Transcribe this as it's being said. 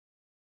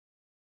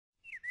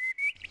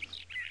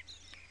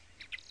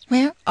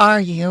Where are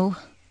you?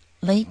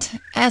 Late,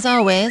 as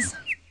always.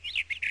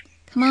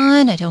 Come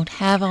on, I don't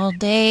have all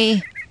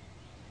day.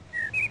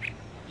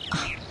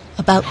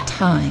 About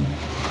time.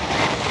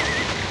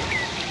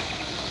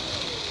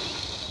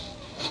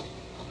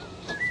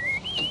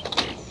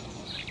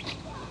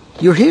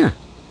 You're here.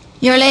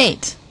 You're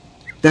late.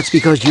 That's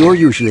because you're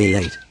usually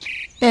late.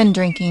 Been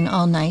drinking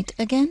all night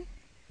again?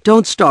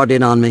 Don't start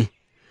in on me.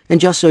 And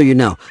just so you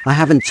know, I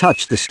haven't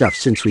touched the stuff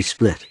since we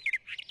split.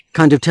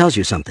 Kind of tells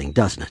you something,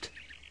 doesn't it?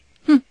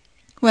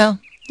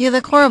 Well, you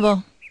look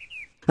horrible.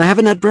 I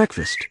haven't had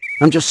breakfast.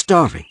 I'm just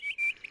starving.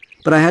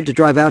 But I had to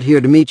drive out here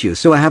to meet you,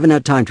 so I haven't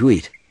had time to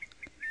eat.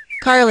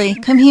 Carly,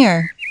 come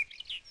here.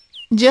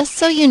 Just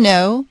so you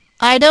know,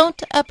 I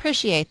don't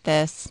appreciate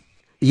this.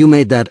 You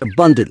made that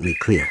abundantly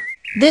clear.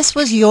 This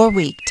was your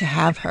week to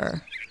have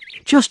her.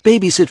 Just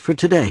babysit for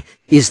today.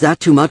 Is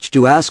that too much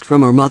to ask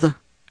from her mother?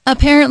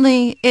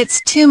 Apparently,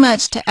 it's too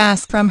much to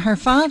ask from her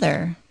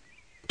father.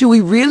 Do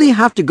we really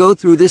have to go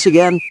through this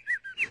again?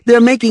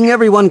 They're making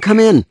everyone come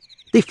in.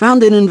 They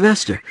found an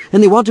investor,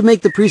 and they want to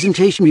make the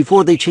presentation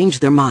before they change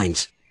their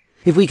minds.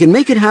 If we can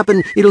make it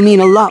happen, it'll mean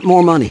a lot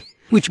more money,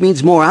 which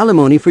means more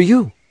alimony for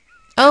you.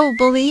 Oh,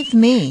 believe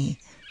me,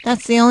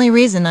 that's the only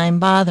reason I'm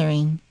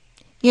bothering.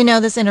 You know,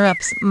 this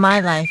interrupts my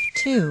life,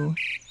 too.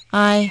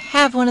 I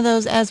have one of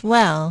those as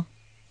well.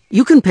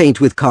 You can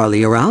paint with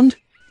Carly around.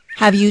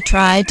 Have you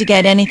tried to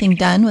get anything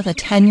done with a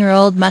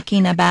 10-year-old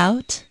mucking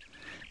about?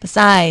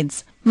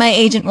 Besides, my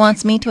agent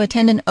wants me to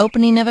attend an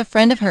opening of a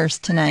friend of hers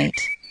tonight.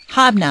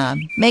 Hobnob,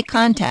 make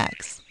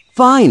contacts.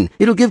 Fine.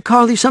 It'll give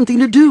Carly something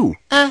to do.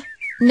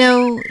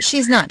 No,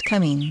 she's not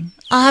coming.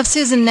 I'll have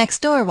Susan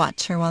next door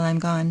watch her while I'm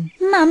gone.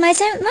 Mum, I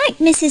don't like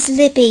Mrs.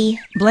 Libby.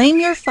 Blame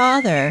your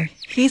father.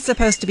 He's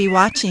supposed to be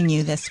watching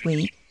you this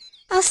week.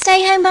 I'll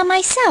stay home by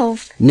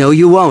myself. No,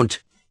 you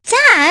won't.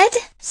 Dad!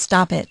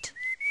 Stop it.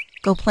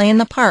 Go play in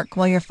the park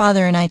while your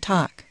father and I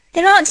talk.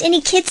 There aren't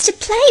any kids to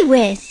play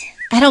with.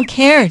 I don't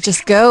care.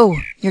 Just go.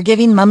 You're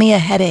giving Mummy a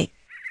headache.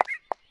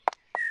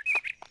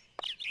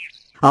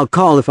 I'll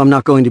call if I'm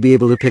not going to be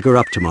able to pick her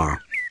up tomorrow.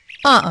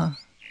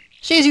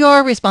 She's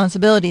your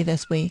responsibility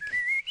this week.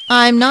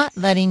 I'm not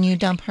letting you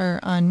dump her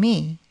on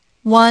me.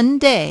 One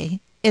day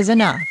is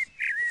enough.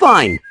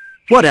 Fine.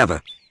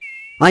 Whatever.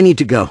 I need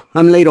to go.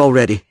 I'm late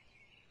already.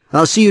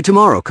 I'll see you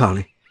tomorrow,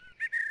 Carly.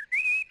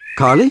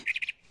 Carly?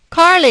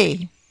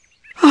 Carly!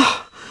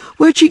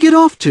 Where'd she get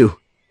off to?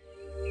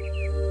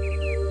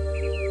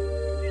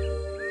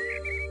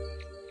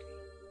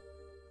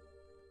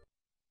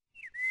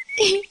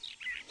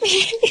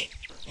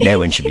 No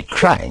one should be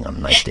crying on a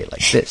nice day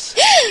like this.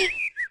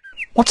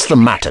 What's the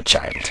matter,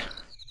 child?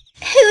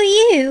 Who are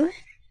you?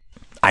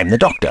 I'm the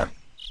doctor.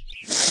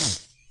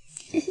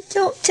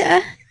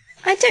 Doctor,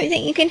 I don't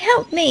think you can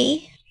help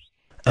me.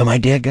 Oh, my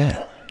dear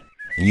girl,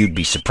 you'd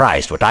be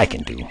surprised what I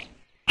can do.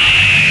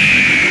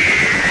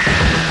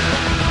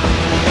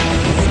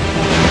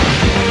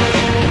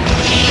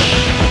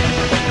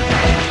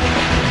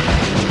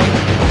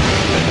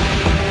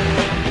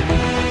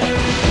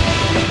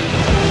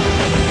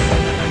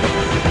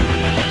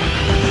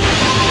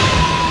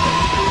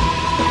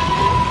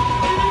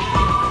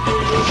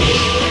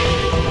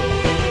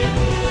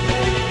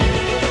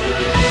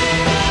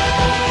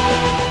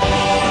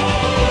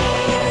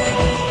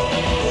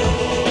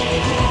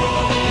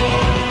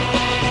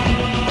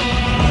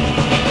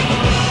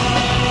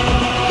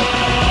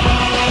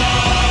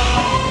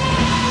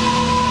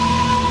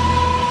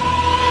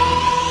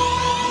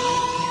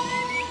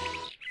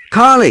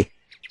 Carly!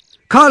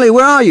 Carly,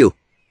 where are you?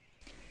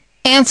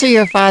 Answer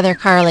your father,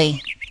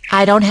 Carly.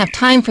 I don't have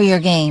time for your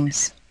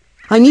games.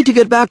 I need to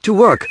get back to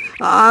work.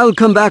 I'll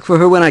come back for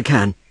her when I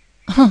can.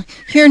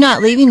 You're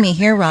not leaving me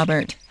here,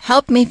 Robert.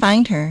 Help me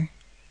find her.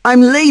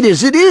 I'm late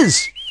as it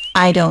is.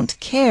 I don't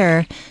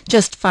care.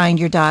 Just find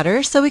your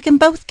daughter so we can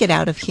both get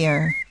out of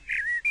here.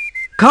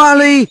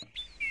 Carly!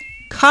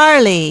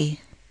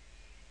 Carly!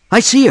 I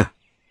see her.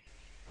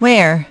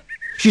 Where?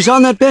 She's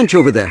on that bench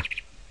over there.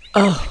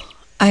 Oh,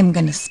 I'm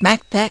gonna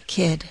smack that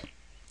kid.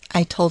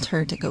 I told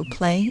her to go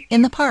play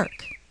in the park.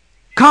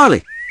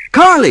 Carly!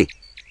 Carly!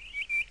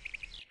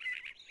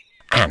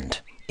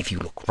 And if you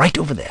look right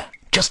over there,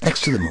 just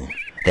next to the moon,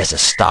 there's a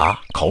star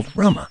called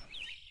Roma.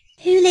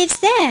 Who lives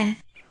there?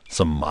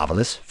 Some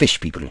marvelous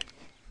fish people.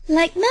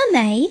 Like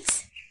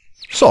mermaids?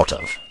 Sort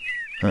of.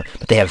 But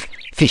they have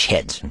fish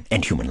heads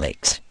and human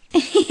legs.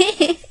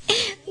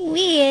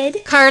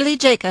 Weird. Carly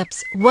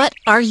Jacobs, what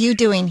are you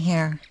doing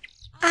here?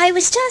 I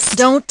was just...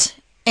 Don't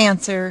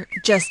answer.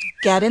 Just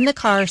get in the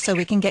car so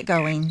we can get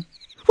going.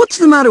 What's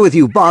the matter with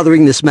you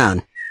bothering this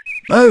man?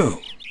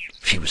 Oh,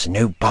 she was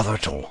no bother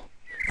at all.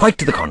 Quite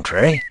to the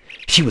contrary.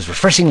 She was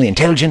refreshingly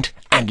intelligent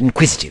and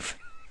inquisitive.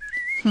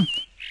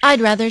 I'd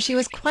rather she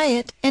was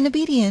quiet and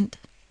obedient.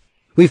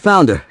 We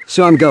found her,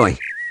 so I'm going.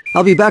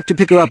 I'll be back to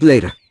pick her up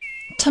later.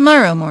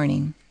 Tomorrow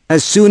morning.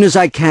 As soon as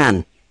I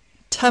can.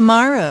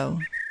 Tomorrow.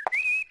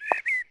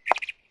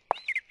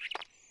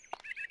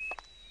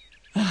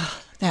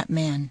 That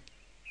man.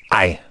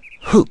 I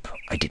hope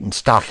I didn't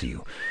startle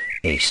you,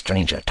 a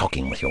stranger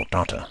talking with your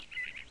daughter.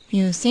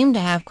 You seem to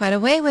have quite a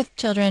way with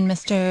children,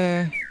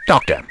 Mr.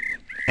 Doctor,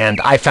 and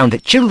I found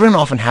that children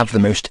often have the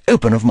most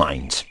open of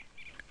minds.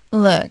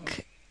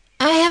 Look,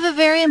 I have a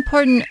very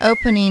important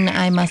opening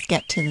I must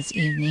get to this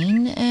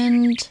evening,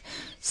 and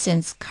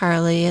since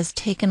Carly has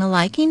taken a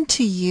liking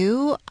to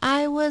you,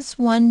 I was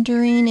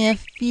wondering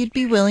if you'd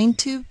be willing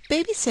to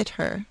babysit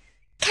her.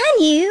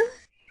 Can you?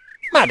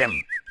 Madam,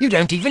 you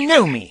don't even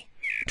know me.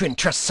 To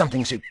entrust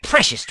something so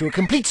precious to a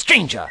complete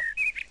stranger.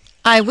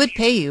 I would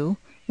pay you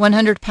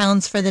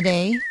 £100 for the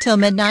day, till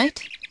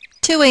midnight,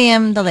 2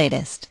 a.m. the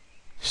latest.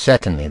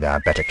 Certainly there are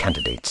better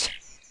candidates.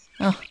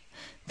 Oh,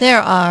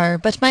 there are,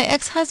 but my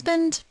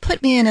ex-husband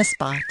put me in a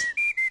spot.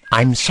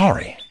 I'm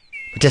sorry,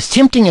 but as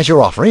tempting as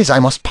your offer is, I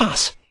must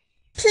pass.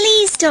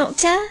 Please,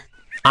 Doctor.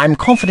 I'm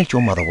confident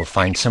your mother will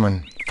find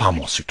someone far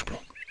more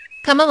suitable.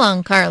 Come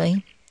along,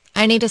 Carly.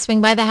 I need to swing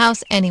by the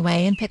house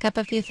anyway and pick up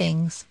a few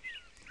things.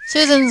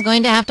 Susan's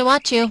going to have to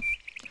watch you.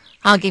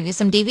 I'll give you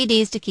some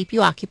DVDs to keep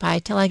you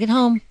occupied till I get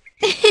home.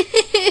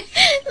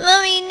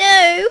 Mummy,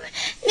 no.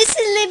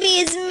 Mrs. Libby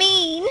is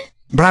mean.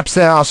 Perhaps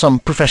there are some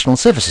professional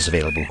services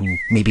available who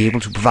may be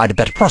able to provide a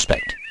better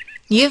prospect.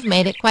 You've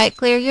made it quite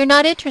clear you're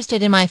not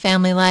interested in my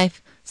family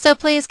life, so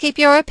please keep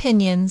your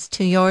opinions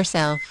to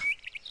yourself.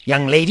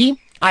 Young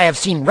lady, I have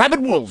seen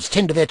rabid wolves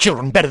tend to their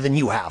children better than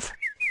you have.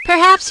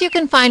 Perhaps you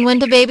can find one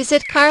to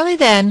babysit Carly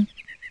then.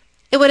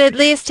 It would at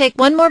least take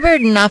one more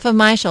burden off of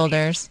my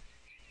shoulders.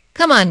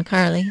 Come on,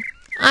 Carly.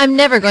 I'm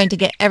never going to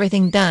get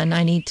everything done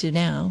I need to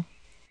now.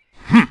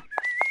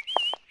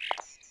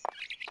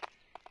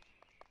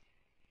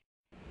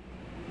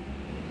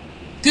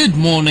 Good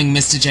morning,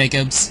 Mr.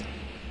 Jacobs.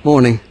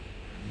 Morning.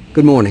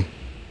 Good morning.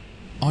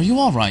 Are you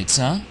all right,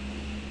 sir?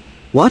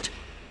 What?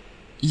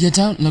 You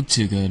don't look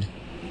too good.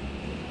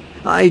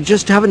 I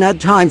just haven't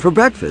had time for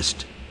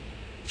breakfast.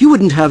 You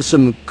wouldn't have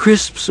some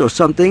crisps or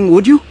something,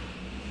 would you?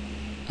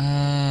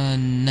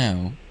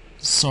 No.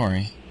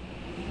 Sorry.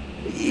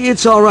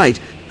 It's all right.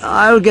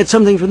 I'll get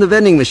something from the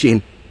vending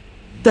machine.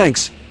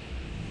 Thanks.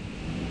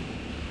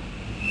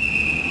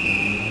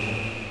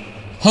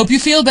 Hope you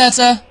feel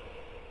better.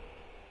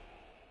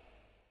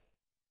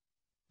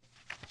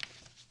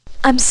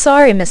 I'm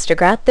sorry, Mr.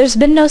 Gratt. There's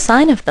been no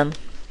sign of them.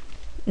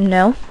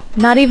 No,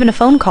 not even a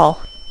phone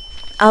call.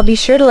 I'll be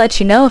sure to let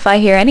you know if I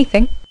hear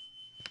anything.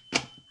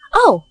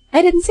 Oh,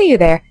 I didn't see you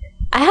there.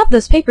 I have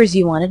those papers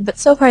you wanted, but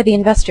so far the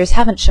investors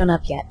haven't shown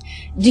up yet.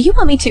 Do you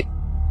want me to...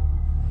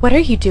 What are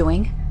you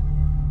doing?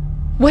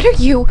 What are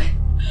you...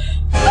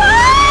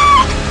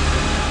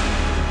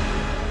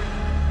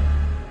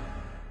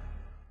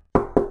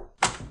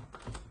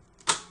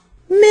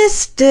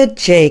 Mr.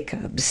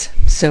 Jacobs,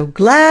 so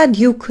glad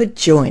you could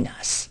join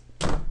us.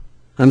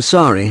 I'm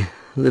sorry.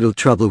 A little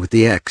trouble with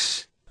the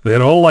ex.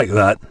 They're all like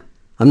that.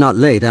 I'm not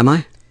late, am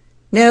I?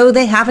 No,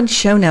 they haven't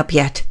shown up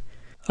yet.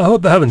 I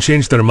hope they haven't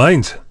changed their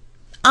minds.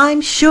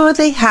 I'm sure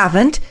they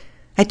haven't.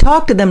 I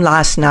talked to them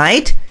last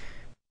night.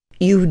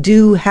 You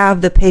do have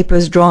the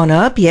papers drawn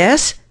up,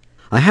 yes?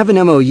 I have an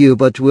MOU,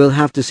 but we'll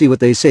have to see what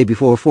they say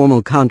before a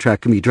formal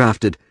contract can be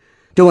drafted.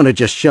 Don't want to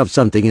just shove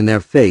something in their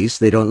face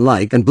they don't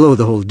like and blow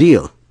the whole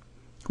deal.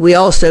 We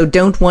also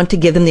don't want to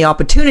give them the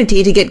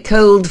opportunity to get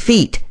cold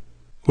feet.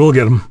 We'll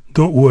get 'em,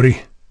 don't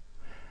worry.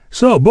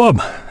 So, Bob,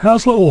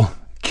 how's little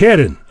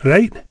Karen,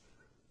 right?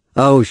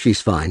 Oh,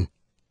 she's fine.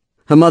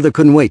 Her mother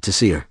couldn't wait to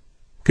see her.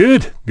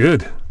 Good,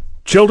 good.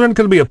 Children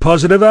can be a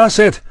positive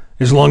asset,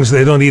 as long as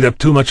they don't eat up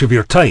too much of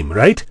your time,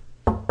 right?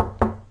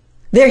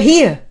 They're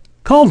here.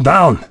 Calm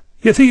down.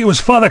 You think it was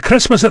Father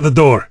Christmas at the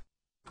door?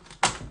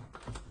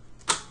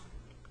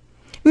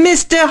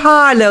 Mr.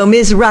 Harlow,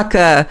 Miss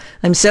Rucker,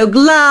 I'm so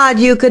glad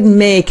you could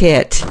make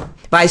it.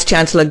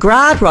 Vice-Chancellor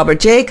Gratt,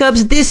 Robert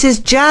Jacobs, this is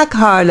Jack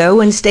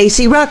Harlow and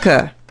Stacy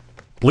Rucker.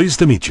 Pleased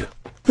to meet you.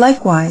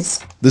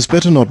 Likewise. This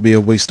better not be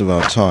a waste of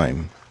our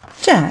time.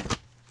 Jack,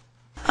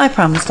 I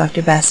promise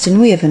Dr. Baston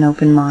we have an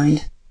open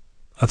mind.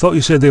 I thought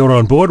you said they were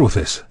on board with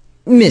this.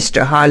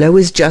 Mr. Harlow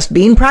is just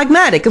being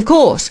pragmatic, of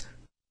course.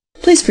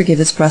 Please forgive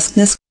this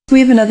brusqueness. We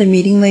have another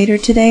meeting later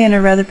today and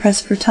are rather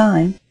pressed for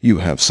time. You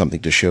have something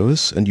to show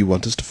us, and you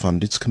want us to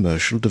fund its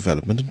commercial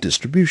development and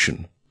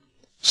distribution.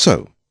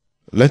 So,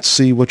 let's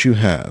see what you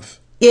have.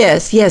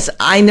 Yes,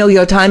 I know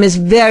your time is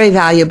very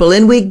valuable,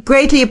 and we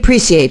greatly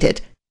appreciate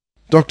it.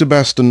 Dr.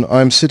 Baston,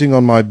 I'm sitting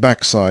on my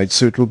backside,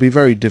 so it will be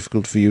very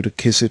difficult for you to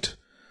kiss it.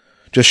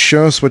 Just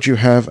show us what you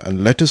have,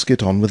 and let us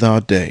get on with our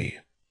day.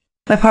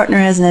 My partner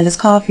hasn't had his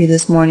coffee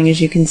this morning,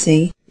 as you can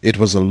see. It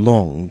was a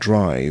long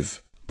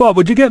drive. Bob,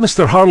 would you get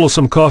Mr. Harlow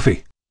some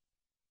coffee?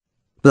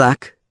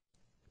 Black?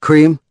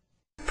 Cream?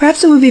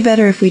 Perhaps it would be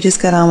better if we just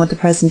got on with the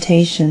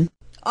presentation.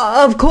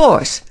 Of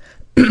course.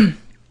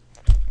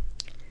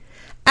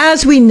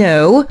 As we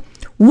know,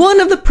 one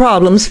of the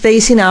problems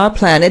facing our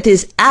planet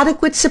is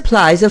adequate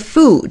supplies of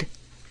food.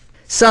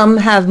 Some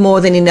have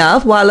more than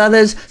enough, while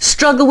others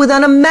struggle with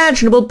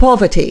unimaginable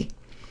poverty.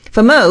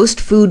 For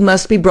most, food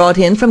must be brought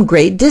in from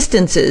great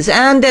distances,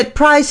 and at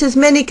prices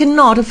many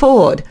cannot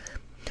afford.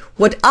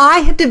 What I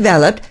have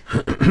developed,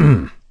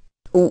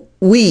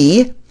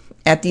 we,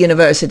 at the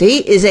university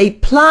is a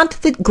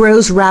plant that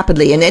grows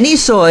rapidly in any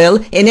soil,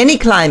 in any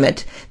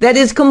climate, that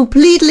is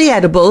completely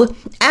edible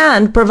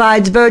and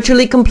provides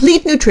virtually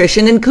complete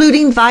nutrition,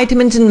 including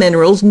vitamins and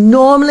minerals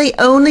normally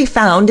only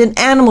found in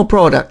animal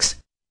products.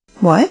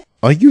 What?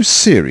 Are you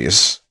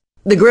serious?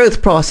 The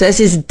growth process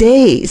is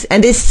days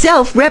and is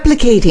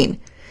self-replicating.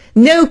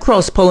 No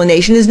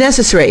cross-pollination is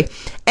necessary.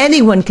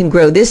 Anyone can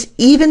grow this,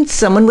 even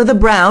someone with a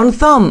brown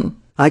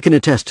thumb. I can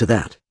attest to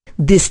that.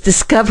 This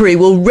discovery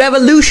will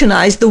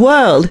revolutionize the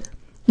world.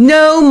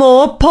 No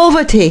more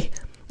poverty.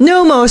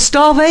 No more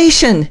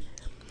starvation.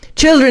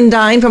 Children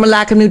dying from a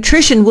lack of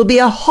nutrition will be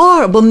a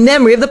horrible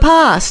memory of the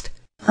past.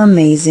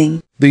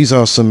 Amazing. These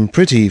are some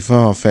pretty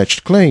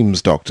far-fetched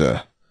claims,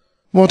 Doctor.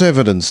 What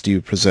evidence do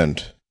you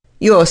present?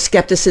 Your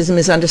skepticism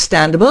is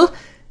understandable.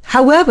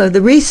 However,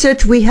 the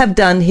research we have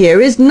done here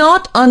is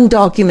not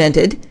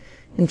undocumented.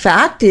 In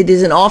fact, it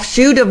is an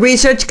offshoot of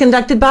research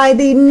conducted by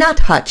the Nut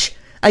Hutch,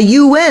 a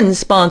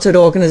UN-sponsored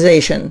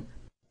organization.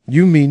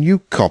 You mean you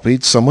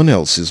copied someone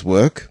else's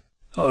work?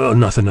 Oh,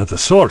 nothing of the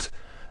sort.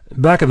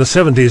 Back in the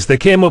 70s they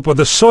came up with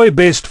a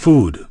soy-based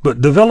food,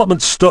 but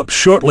development stopped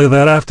shortly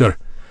thereafter.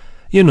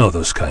 You know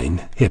those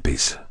kind,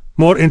 hippies.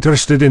 More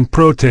interested in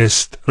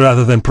protest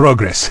rather than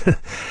progress.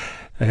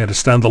 I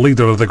understand the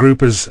leader of the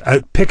group is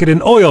out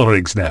picketing oil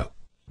rigs now.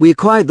 We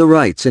acquired the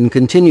rights and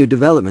continued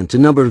development a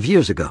number of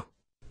years ago.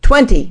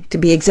 20, to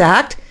be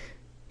exact.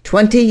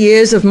 20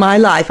 years of my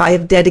life I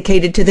have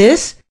dedicated to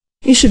this.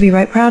 You should be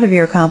right proud of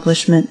your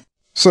accomplishment.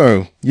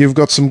 So, you've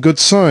got some good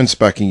science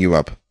backing you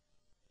up.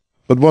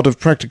 But what of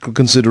practical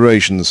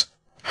considerations?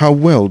 How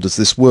well does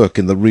this work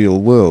in the real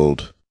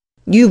world?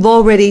 You've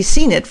already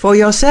seen it for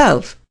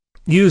yourself.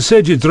 You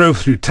said you drove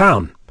through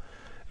town.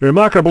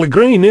 Remarkably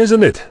green,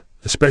 isn't it?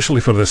 Especially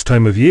for this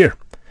time of year.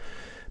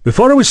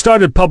 Before we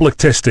started public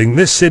testing,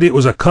 this city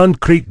was a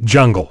concrete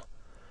jungle.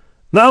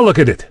 Now look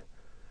at it.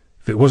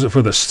 If it wasn't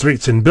for the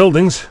streets and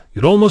buildings,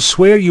 you'd almost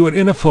swear you were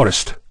in a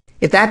forest.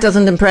 If that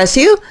doesn't impress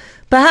you,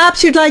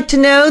 perhaps you'd like to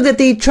know that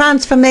the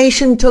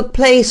transformation took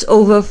place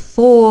over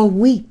 4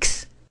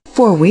 weeks.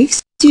 4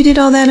 weeks? You did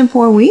all that in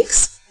 4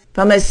 weeks?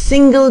 From a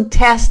single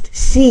test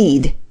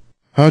seed.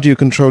 How do you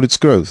control its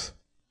growth?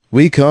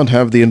 We can't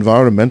have the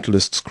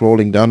environmentalists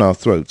crawling down our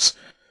throats.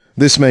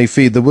 This may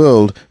feed the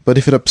world, but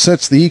if it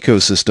upsets the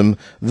ecosystem,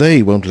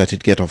 they won't let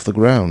it get off the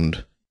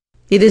ground.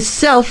 It is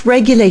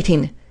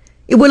self-regulating.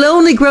 It will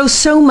only grow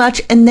so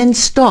much and then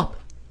stop.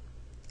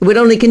 It would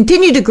only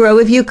continue to grow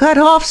if you cut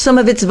off some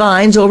of its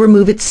vines or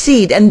remove its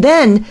seed, and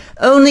then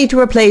only to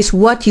replace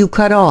what you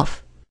cut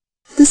off.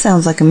 This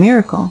sounds like a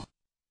miracle.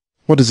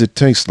 What does it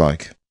taste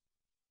like?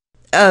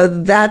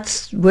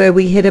 That's where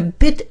we hit a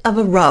bit of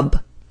a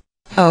rub.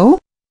 Oh?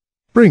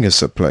 Bring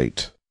us a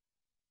plate.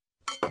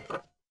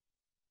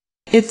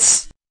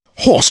 It's...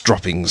 Horse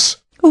droppings!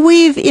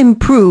 We've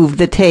improved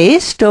the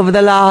taste over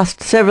the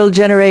last several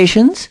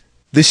generations.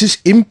 This is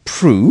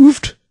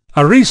improved?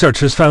 Our research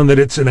has found that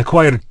it's an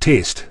acquired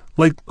taste,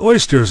 like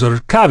oysters or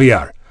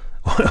caviar.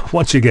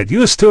 Once you get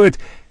used to it...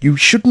 You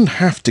shouldn't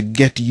have to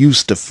get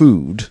used to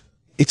food.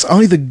 It's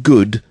either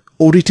good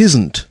or it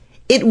isn't.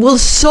 It will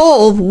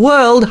solve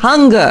world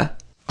hunger.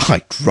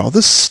 I'd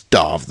rather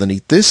starve than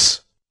eat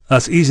this.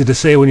 That's easy to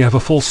say when you have a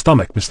full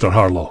stomach, Mr.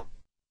 Harlow.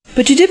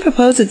 But you did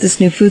propose that this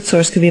new food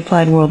source could be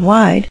applied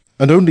worldwide.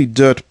 And only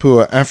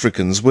dirt-poor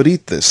Africans would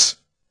eat this.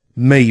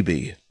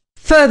 Maybe.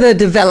 Further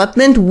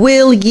development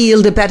will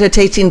yield a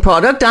better-tasting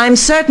product, I'm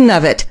certain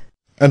of it.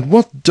 And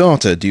what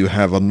data do you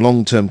have on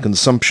long-term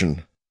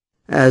consumption?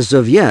 As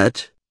of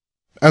yet...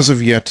 As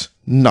of yet,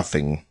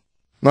 nothing.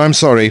 I'm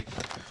sorry.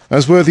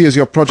 As worthy as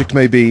your project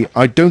may be,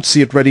 I don't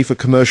see it ready for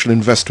commercial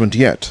investment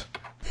yet.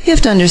 You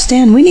have to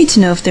understand, we need to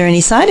know if there are any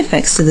side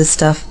effects to this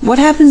stuff. What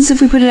happens if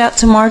we put it out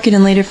to market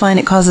and later find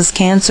it causes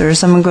cancer or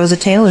someone grows a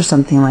tail or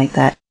something like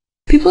that?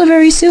 People are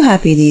very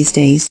sue-happy these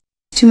days.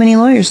 Too many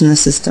lawyers in the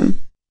system.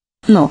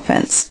 No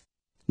offense.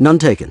 None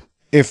taken.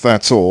 If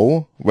that's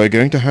all, we're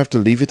going to have to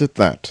leave it at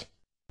that.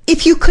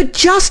 If you could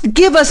just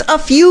give us a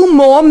few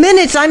more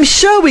minutes, I'm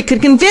sure we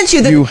could convince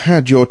you that... You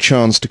had your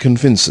chance to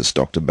convince us,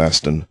 Dr.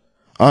 Baston.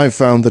 I've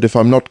found that if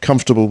I'm not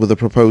comfortable with a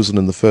proposal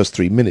in the first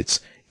 3 minutes,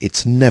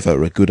 it's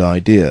never a good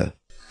idea.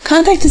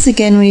 Contact us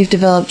again when you've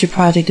developed your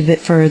project a bit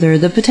further.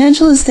 The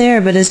potential is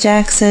there, but as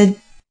Jack said...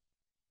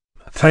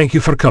 Thank you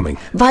for coming.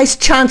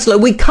 Vice-Chancellor,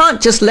 we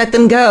can't just let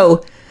them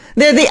go.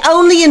 They're the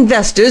only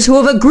investors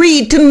who have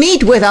agreed to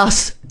meet with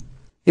us.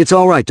 It's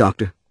all right,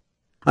 Doctor.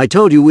 I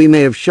told you we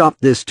may have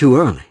shopped this too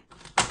early.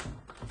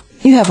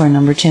 You have our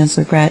number,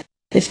 Chancellor Gratt.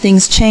 If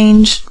things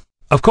change...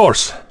 Of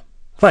course.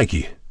 Thank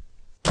you.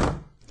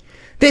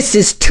 This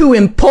is too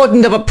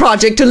important of a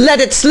project to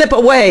let it slip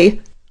away.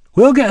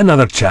 We'll get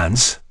another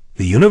chance.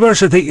 The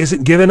university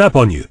isn't giving up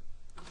on you.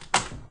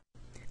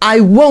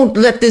 I won't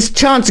let this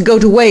chance go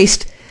to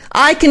waste.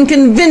 I can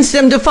convince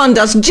them to fund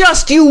us.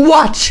 Just you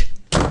watch.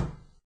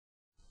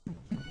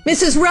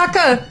 Mrs.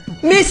 Rucker!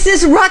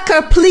 Mrs.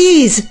 Rucker,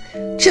 please!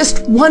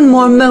 Just one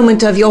more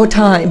moment of your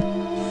time.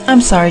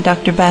 I'm sorry,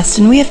 Dr.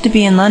 Baston. We have to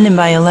be in London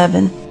by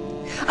 11.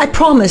 I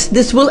promise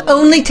this will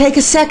only take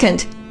a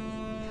second.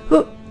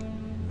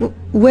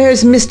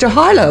 Where's Mr.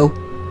 Harlow?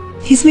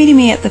 He's meeting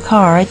me at the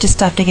car. I just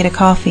stopped to get a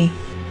coffee.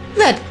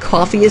 That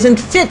coffee isn't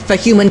fit for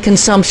human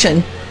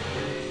consumption.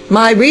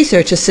 My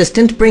research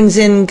assistant brings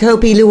in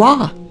Kopi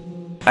Luwak.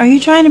 Are you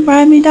trying to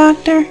bribe me,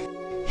 Doctor?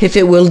 If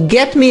it will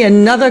get me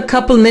another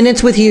couple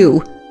minutes with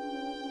you.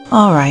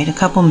 All right, a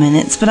couple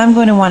minutes, but I'm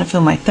going to want to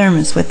fill my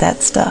thermos with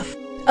that stuff.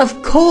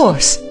 Of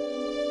course.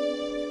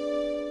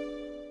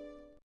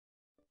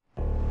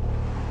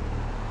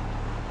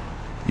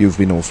 You've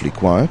been awfully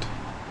quiet.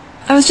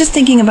 I was just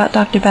thinking about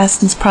Dr.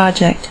 Baston's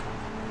project.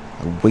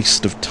 A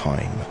waste of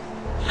time.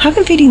 How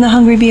can feeding the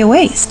hungry be a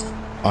waste?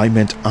 I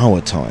meant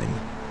our time.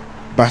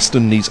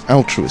 Baston needs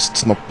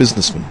altruists, not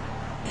businessmen.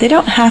 They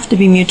don't have to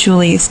be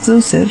mutually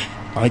exclusive.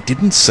 I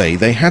didn't say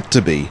they had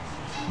to be.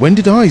 When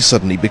did I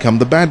suddenly become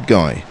the bad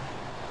guy?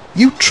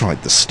 You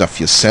tried the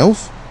stuff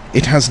yourself.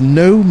 It has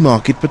no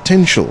market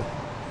potential.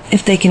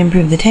 If they can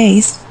improve the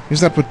taste. Is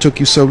that what took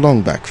you so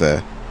long back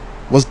there?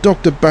 Was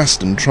Dr.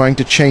 Baston trying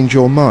to change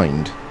your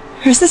mind?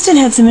 Her assistant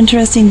had some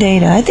interesting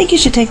data. I think you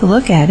should take a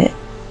look at it.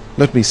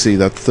 Let me see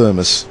that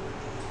thermos.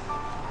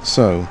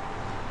 So,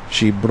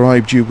 she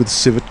bribed you with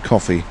civet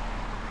coffee.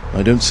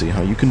 I don't see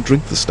how you can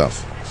drink the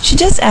stuff. She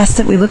just asked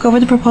that we look over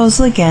the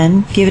proposal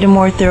again, give it a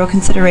more thorough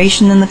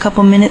consideration than the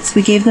couple minutes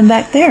we gave them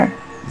back there.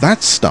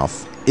 That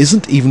stuff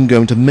isn't even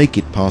going to make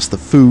it past the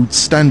Food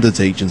Standards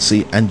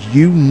Agency, and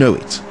you know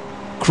it.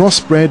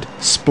 Crossbred,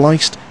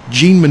 spliced,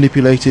 gene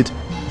manipulated,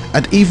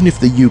 and even if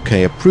the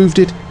UK approved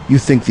it, you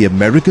think the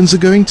Americans are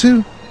going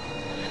to?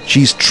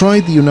 She's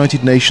tried the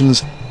United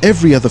Nations,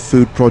 every other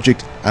food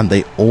project, and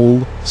they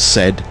all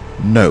said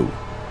no.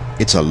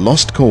 It's a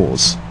lost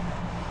cause.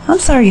 I'm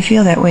sorry you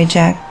feel that way,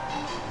 Jack.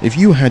 If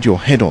you had your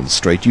head on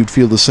straight, you'd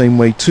feel the same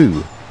way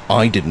too.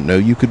 I didn't know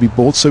you could be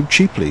bought so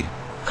cheaply.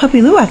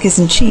 Kopi Luwak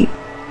isn't cheap.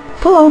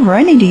 Pull over,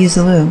 I need to use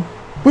the loo.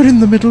 We're in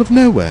the middle of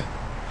nowhere.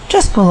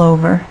 Just pull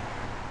over.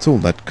 It's all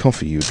that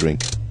coffee you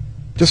drink.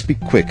 Just be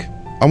quick.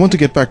 I want to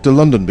get back to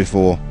London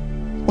before...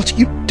 What are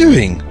you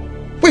doing?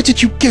 Where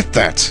did you get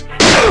that?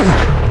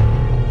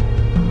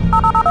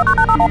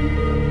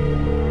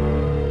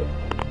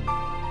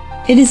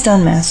 It is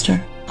done,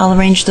 Master. I'll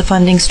arrange the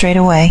funding straight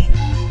away.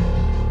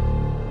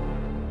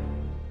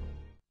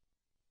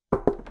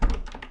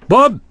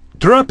 Bob,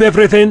 drop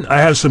everything. I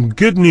have some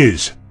good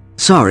news.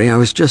 Sorry, I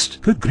was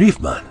just... Good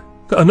grief, man.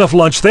 Got enough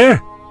lunch there?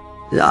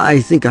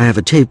 I think I have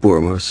a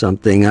tapeworm or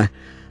something.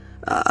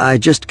 I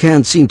just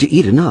can't seem to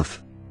eat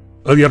enough.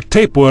 Well, your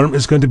tapeworm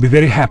is going to be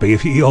very happy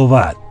if you eat all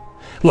that.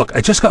 Look,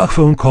 I just got a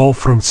phone call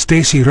from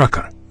Stacy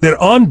Rucker.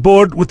 They're on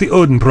board with the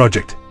Odin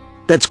project.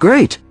 That's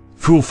great.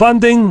 Full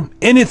funding,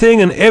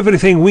 anything and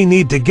everything we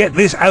need to get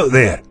this out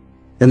there.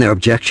 And their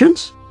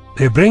objections?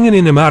 They're bringing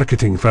in a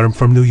marketing firm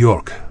from New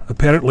York.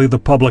 Apparently the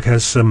public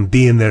has some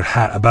bee in their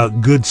hat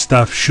about good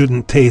stuff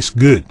shouldn't taste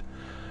good.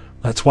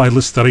 That's why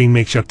Listerine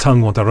makes your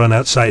tongue want to run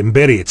outside and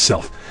bury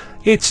itself.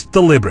 It's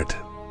deliberate.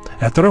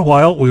 After a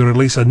while, we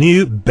release a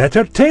new,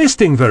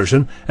 better-tasting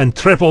version and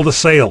triple the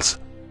sales.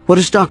 What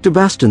does Dr.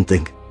 Baston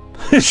think?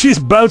 She's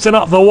bouncing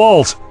off the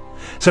walls.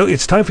 So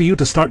it's time for you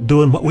to start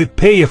doing what we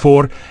pay you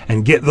for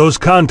and get those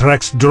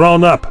contracts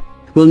drawn up.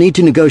 We'll need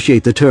to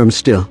negotiate the terms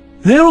still.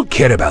 They don't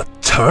care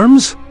about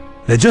terms.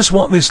 They just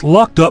want this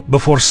locked up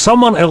before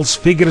someone else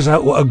figures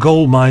out what a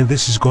gold mine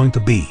this is going to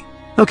be.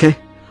 Okay.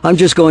 I'm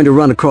just going to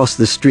run across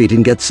the street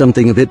and get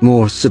something a bit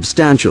more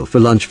substantial for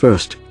lunch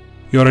first.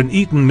 You're an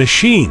eating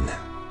machine.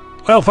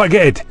 Well,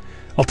 forget it.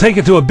 I'll take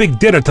you to a big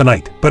dinner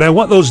tonight, but I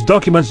want those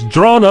documents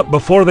drawn up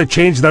before they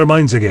change their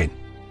minds again.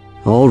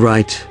 All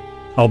right.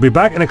 I'll be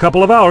back in a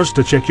couple of hours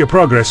to check your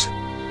progress.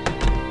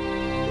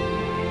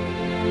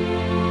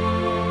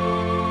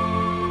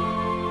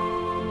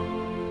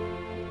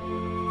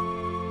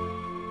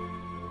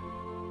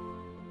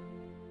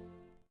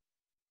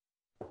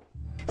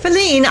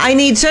 Feline, I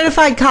need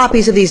certified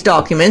copies of these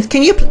documents.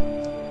 Can you...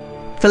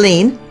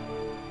 Feline?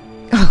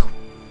 Oh,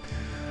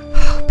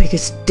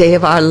 biggest day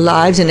of our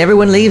lives and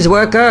everyone leaves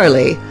work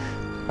early.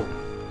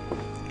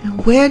 Now,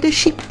 where does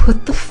she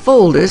put the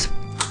folders?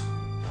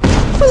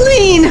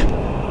 Feline!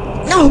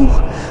 No!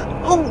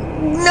 Oh,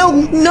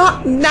 no,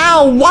 not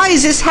now! Why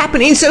is this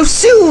happening so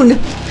soon?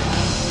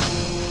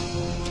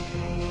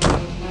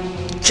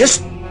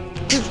 Just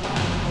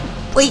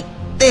wait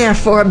there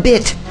for a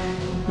bit.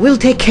 We'll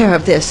take care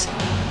of this.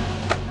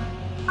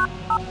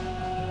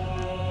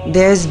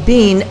 There's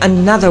been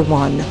another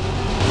one.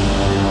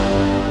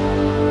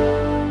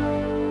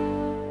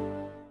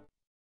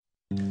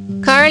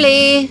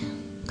 Carly!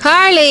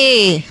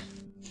 Carly!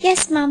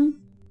 Yes, Mum.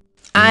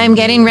 I'm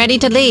getting ready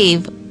to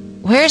leave.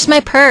 Where's my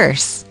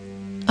purse?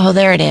 Oh,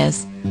 there it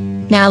is.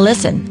 Now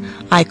listen,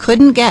 I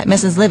couldn't get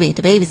Mrs. Libby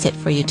to babysit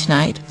for you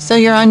tonight, so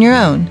you're on your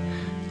own.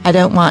 I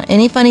don't want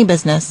any funny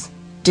business.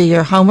 Do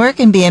your homework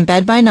and be in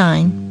bed by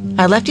 9.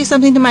 I left you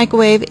something to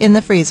microwave in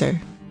the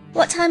freezer.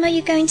 What time are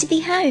you going to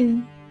be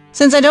home?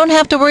 Since I don't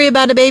have to worry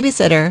about a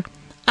babysitter,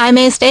 I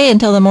may stay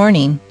until the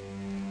morning.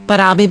 But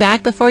I'll be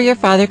back before your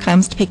father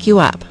comes to pick you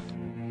up.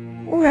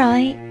 All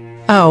right.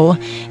 Oh,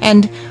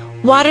 and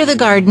water the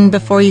garden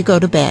before you go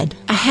to bed.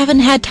 I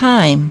haven't had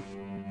time.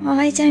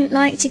 I don't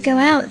like to go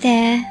out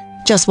there.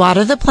 Just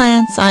water the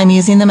plants. I'm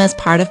using them as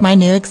part of my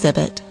new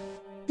exhibit.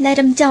 Let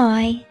 'em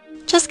die.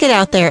 Just get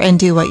out there and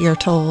do what you're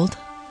told.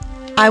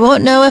 I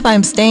won't know if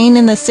I'm staying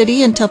in the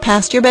city until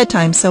past your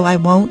bedtime, so I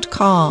won't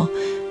call.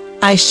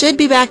 I should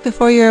be back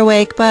before you're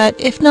awake, but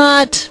if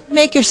not,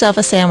 make yourself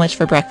a sandwich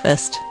for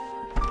breakfast.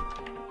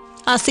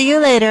 I'll see you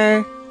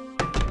later.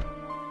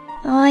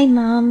 Bye,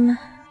 Mum.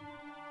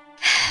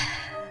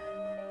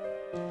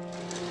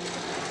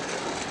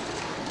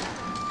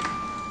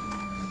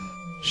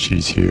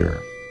 She's here.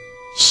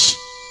 Shh!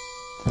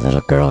 The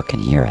little girl can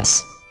hear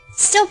us.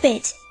 Stop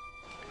it!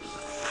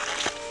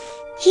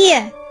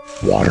 Here!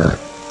 Water.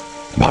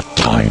 About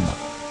time.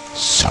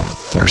 So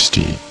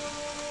thirsty.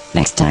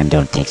 Next time,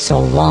 don't take so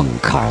long,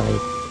 Carly.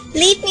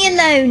 Leave me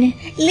alone!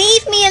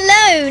 Leave me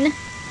alone!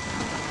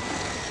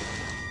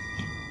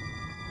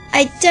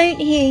 I don't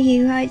hear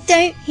you, I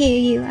don't hear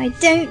you, I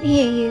don't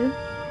hear you.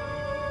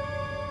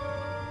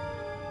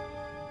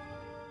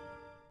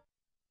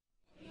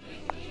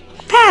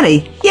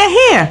 Patty, you're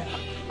here!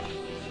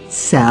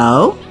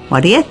 So,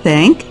 what do you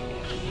think?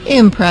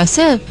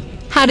 Impressive.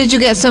 How did you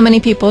get so many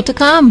people to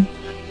come?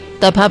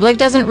 The public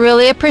doesn't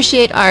really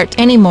appreciate art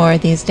anymore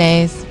these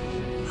days.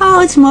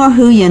 Oh, it's more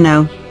who you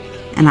know.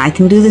 And I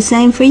can do the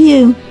same for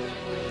you.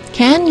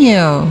 Can you?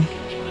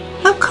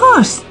 Of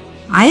course.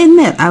 I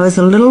admit I was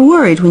a little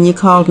worried when you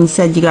called and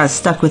said you got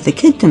stuck with the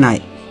kid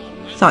tonight.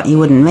 Thought you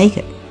wouldn't make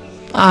it.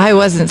 I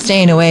wasn't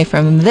staying away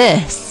from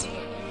this.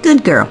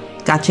 Good girl.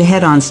 Got your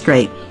head on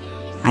straight.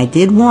 I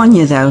did warn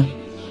you, though.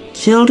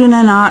 Children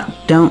and art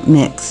don't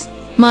mix.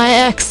 My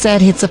ex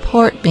said he'd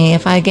support me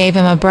if I gave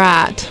him a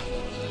brat.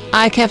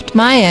 I kept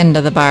my end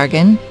of the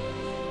bargain.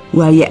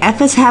 Well, your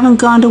efforts haven't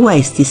gone to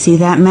waste. You see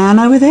that man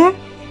over there?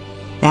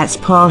 That's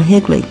Paul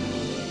Higley.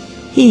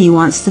 He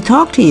wants to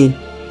talk to you.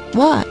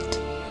 What?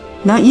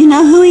 Don't you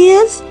know who he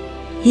is?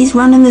 He's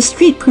running the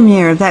street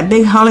premiere of that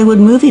big Hollywood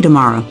movie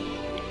tomorrow.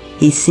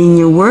 He's seen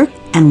your work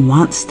and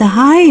wants to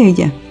hire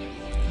you.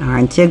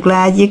 Aren't you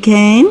glad you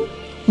came?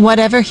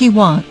 Whatever he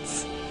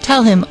wants.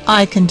 Tell him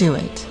I can do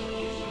it.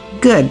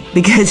 Good,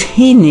 because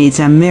he needs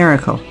a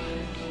miracle.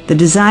 The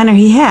designer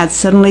he had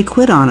suddenly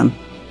quit on him.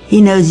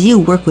 He knows you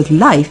work with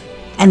life,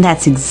 and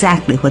that's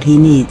exactly what he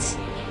needs.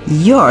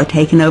 You're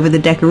taking over the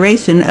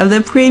decoration of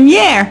the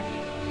premiere.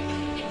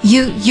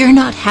 You're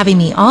not having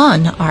me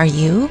on, are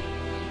you?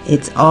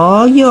 It's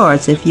all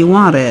yours if you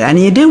want it, and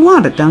you do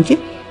want it, don't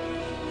you?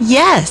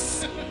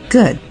 Yes.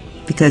 Good,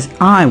 because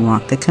I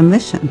want the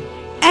commission.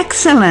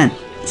 Excellent.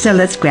 So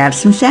let's grab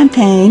some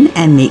champagne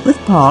and meet with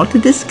Paul to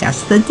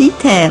discuss the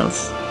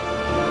details.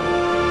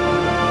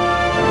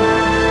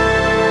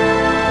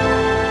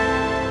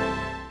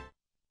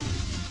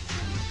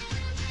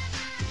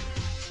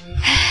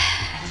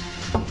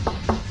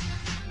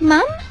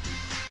 Mum?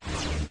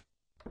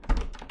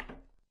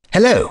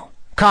 Hello.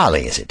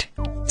 Carly, is it?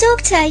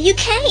 Doctor, you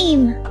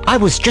came! I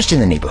was just in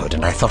the neighbourhood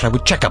and I thought I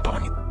would check up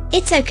on you.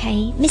 It's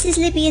okay. Mrs.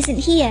 Libby isn't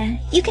here.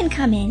 You can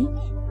come in.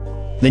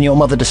 Then your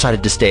mother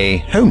decided to stay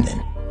home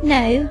then?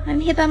 No, I'm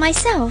here by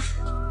myself.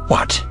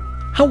 What?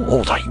 How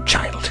old are you,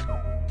 child?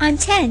 I'm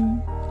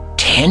 10.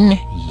 10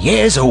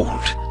 years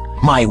old?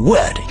 My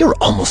word, you're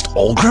almost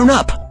all grown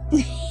up.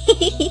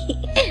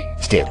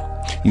 Still,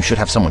 you should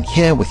have someone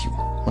here with you.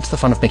 What's the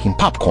fun of making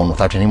popcorn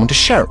without anyone to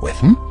share it with,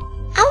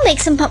 I'll make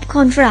some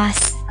popcorn for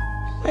us.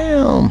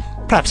 Well,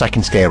 perhaps I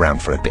can stay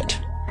around for a bit.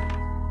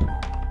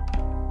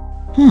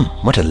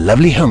 What a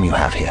lovely home you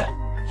have here.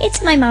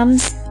 It's my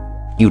mum's.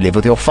 You live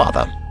with your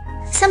father?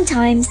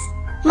 Sometimes.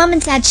 Mum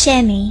and Dad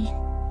share me.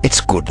 It's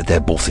good that they're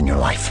both in your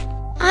life.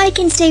 I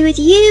can stay with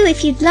you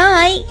if you'd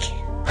like.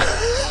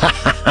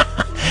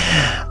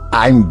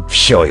 I'm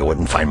sure you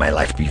wouldn't find my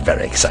life to be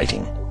very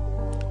exciting.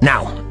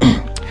 Now,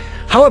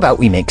 how about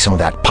we make some of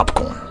that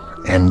popcorn,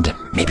 and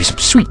maybe some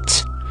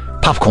sweets?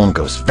 Popcorn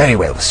goes very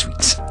well with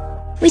sweets.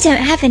 We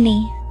don't have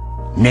any.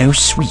 No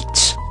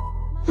sweets?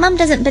 Mum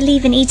doesn't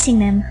believe in eating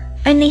them.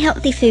 Only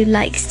healthy food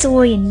like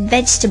soy and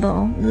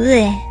vegetable.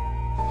 Blech.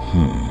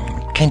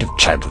 What kind of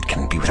childhood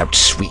can be without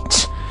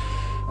sweets?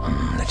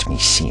 Let me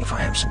see if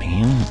I have something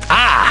here.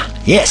 Ah,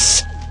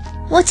 yes!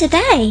 What are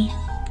they?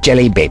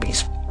 Jelly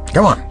babies.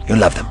 Go on, you'll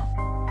love them.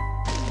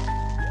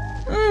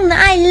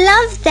 I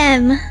love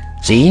them.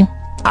 See?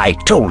 I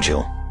told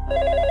you.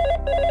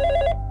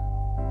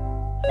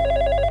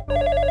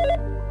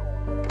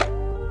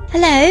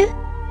 Hello?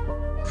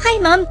 Hi,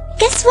 Mum.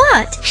 Guess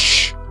what?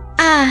 Shh.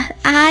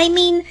 I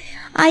mean,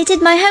 I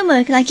did my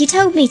homework like you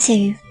told me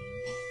to.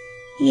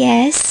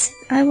 Yes,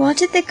 I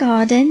watered the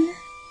garden.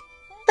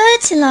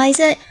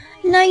 Fertilizer?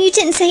 No, you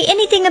didn't say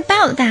anything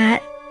about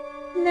that.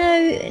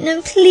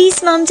 No,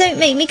 please, Mum, don't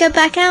make me go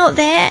back out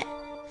there.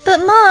 But,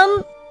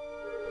 Mum...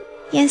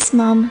 Yes,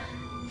 Mum.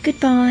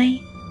 Goodbye.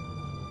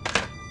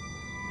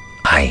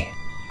 I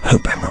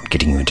hope I'm not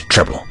getting you into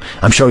trouble.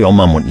 I'm sure your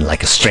mum wouldn't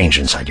like a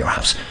stranger inside your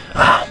house.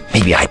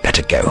 Maybe I'd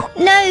better go.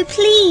 No,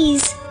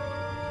 please.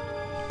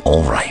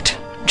 All right,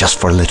 just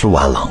for a little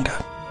while longer.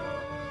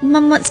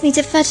 Mum wants me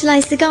to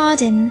fertilize the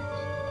garden.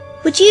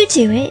 Would you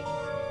do it?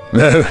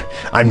 No,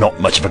 I'm not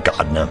much of a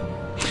gardener.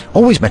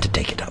 Always meant to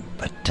take it up,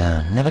 but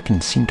never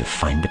can seem to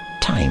find the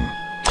time.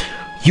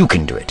 You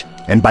can do it,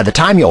 and by the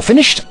time you're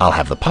finished, I'll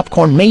have the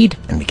popcorn made,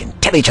 and we can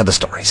tell each other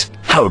stories.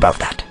 How about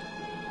that?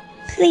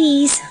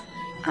 Please,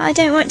 I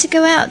don't want to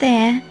go out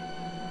there.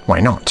 Why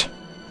not?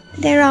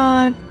 There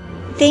are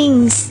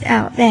things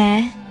out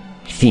there.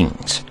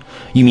 Things?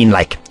 You mean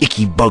like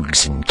icky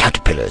bugs and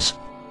caterpillars?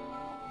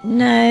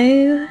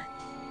 No,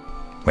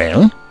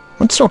 Well,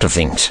 what sort of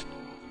things?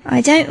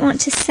 I don't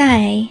want to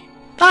say.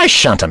 I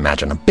shan't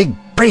imagine a big,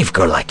 brave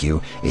girl like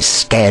you is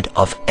scared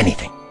of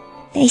anything.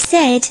 They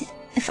said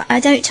if I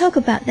don't talk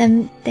about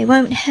them, they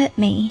won't hurt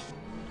me.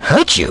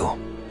 Hurt you?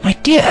 My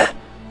dear,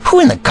 who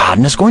in the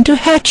garden is going to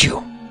hurt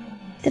you?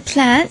 The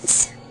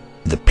plants,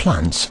 The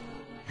plants?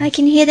 I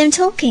can hear them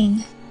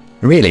talking.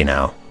 Really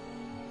now?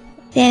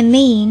 They're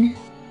mean.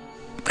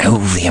 Oh,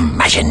 the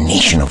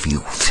imagination of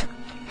youth.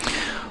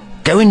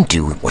 Go and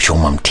do what your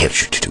mum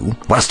tells you to do,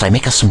 whilst I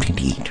make us something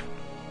to eat.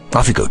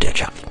 Off you go, dear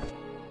child.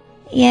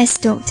 Yes,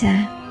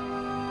 Doctor.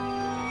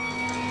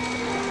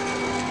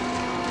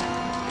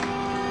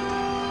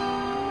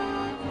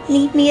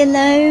 Leave me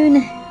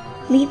alone.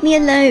 Leave me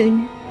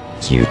alone.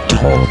 You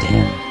told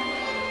him.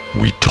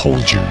 We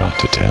told you not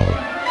to tell.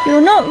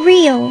 You're not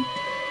real.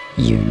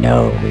 You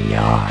know we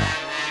are.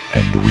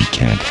 And we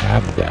can't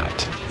have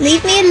that.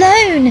 Leave me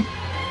alone.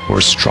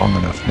 We're strong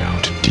enough now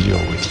to deal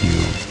with you.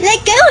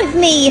 Let go of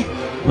me.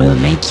 We'll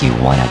make you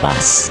one of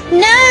us.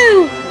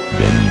 No.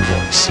 Then you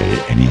won't say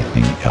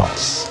anything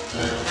else.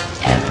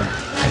 Ever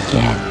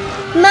again.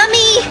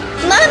 Mummy!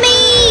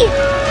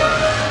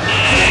 Mummy!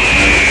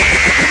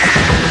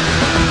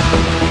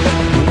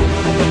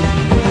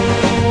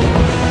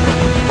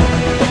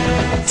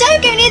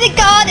 Don't go near the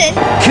garden!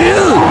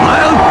 Kill!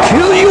 I'll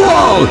kill you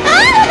all!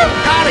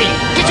 Harry,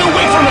 get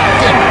away from that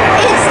thing!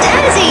 It's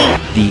Daddy!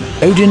 The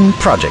Odin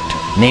Project,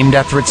 named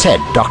after its head,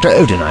 Dr.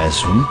 Odin, I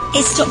assume.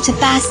 It's Dr.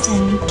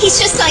 Baston. He's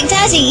just like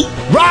Daddy.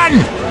 Run!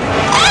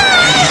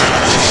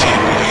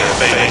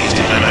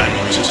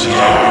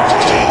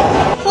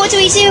 What do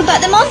we do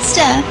about the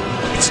monster?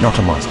 It's not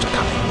a monster,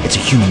 Carly. It's a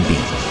human being.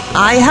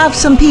 I have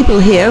some people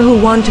here who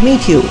want to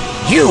meet you.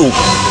 You!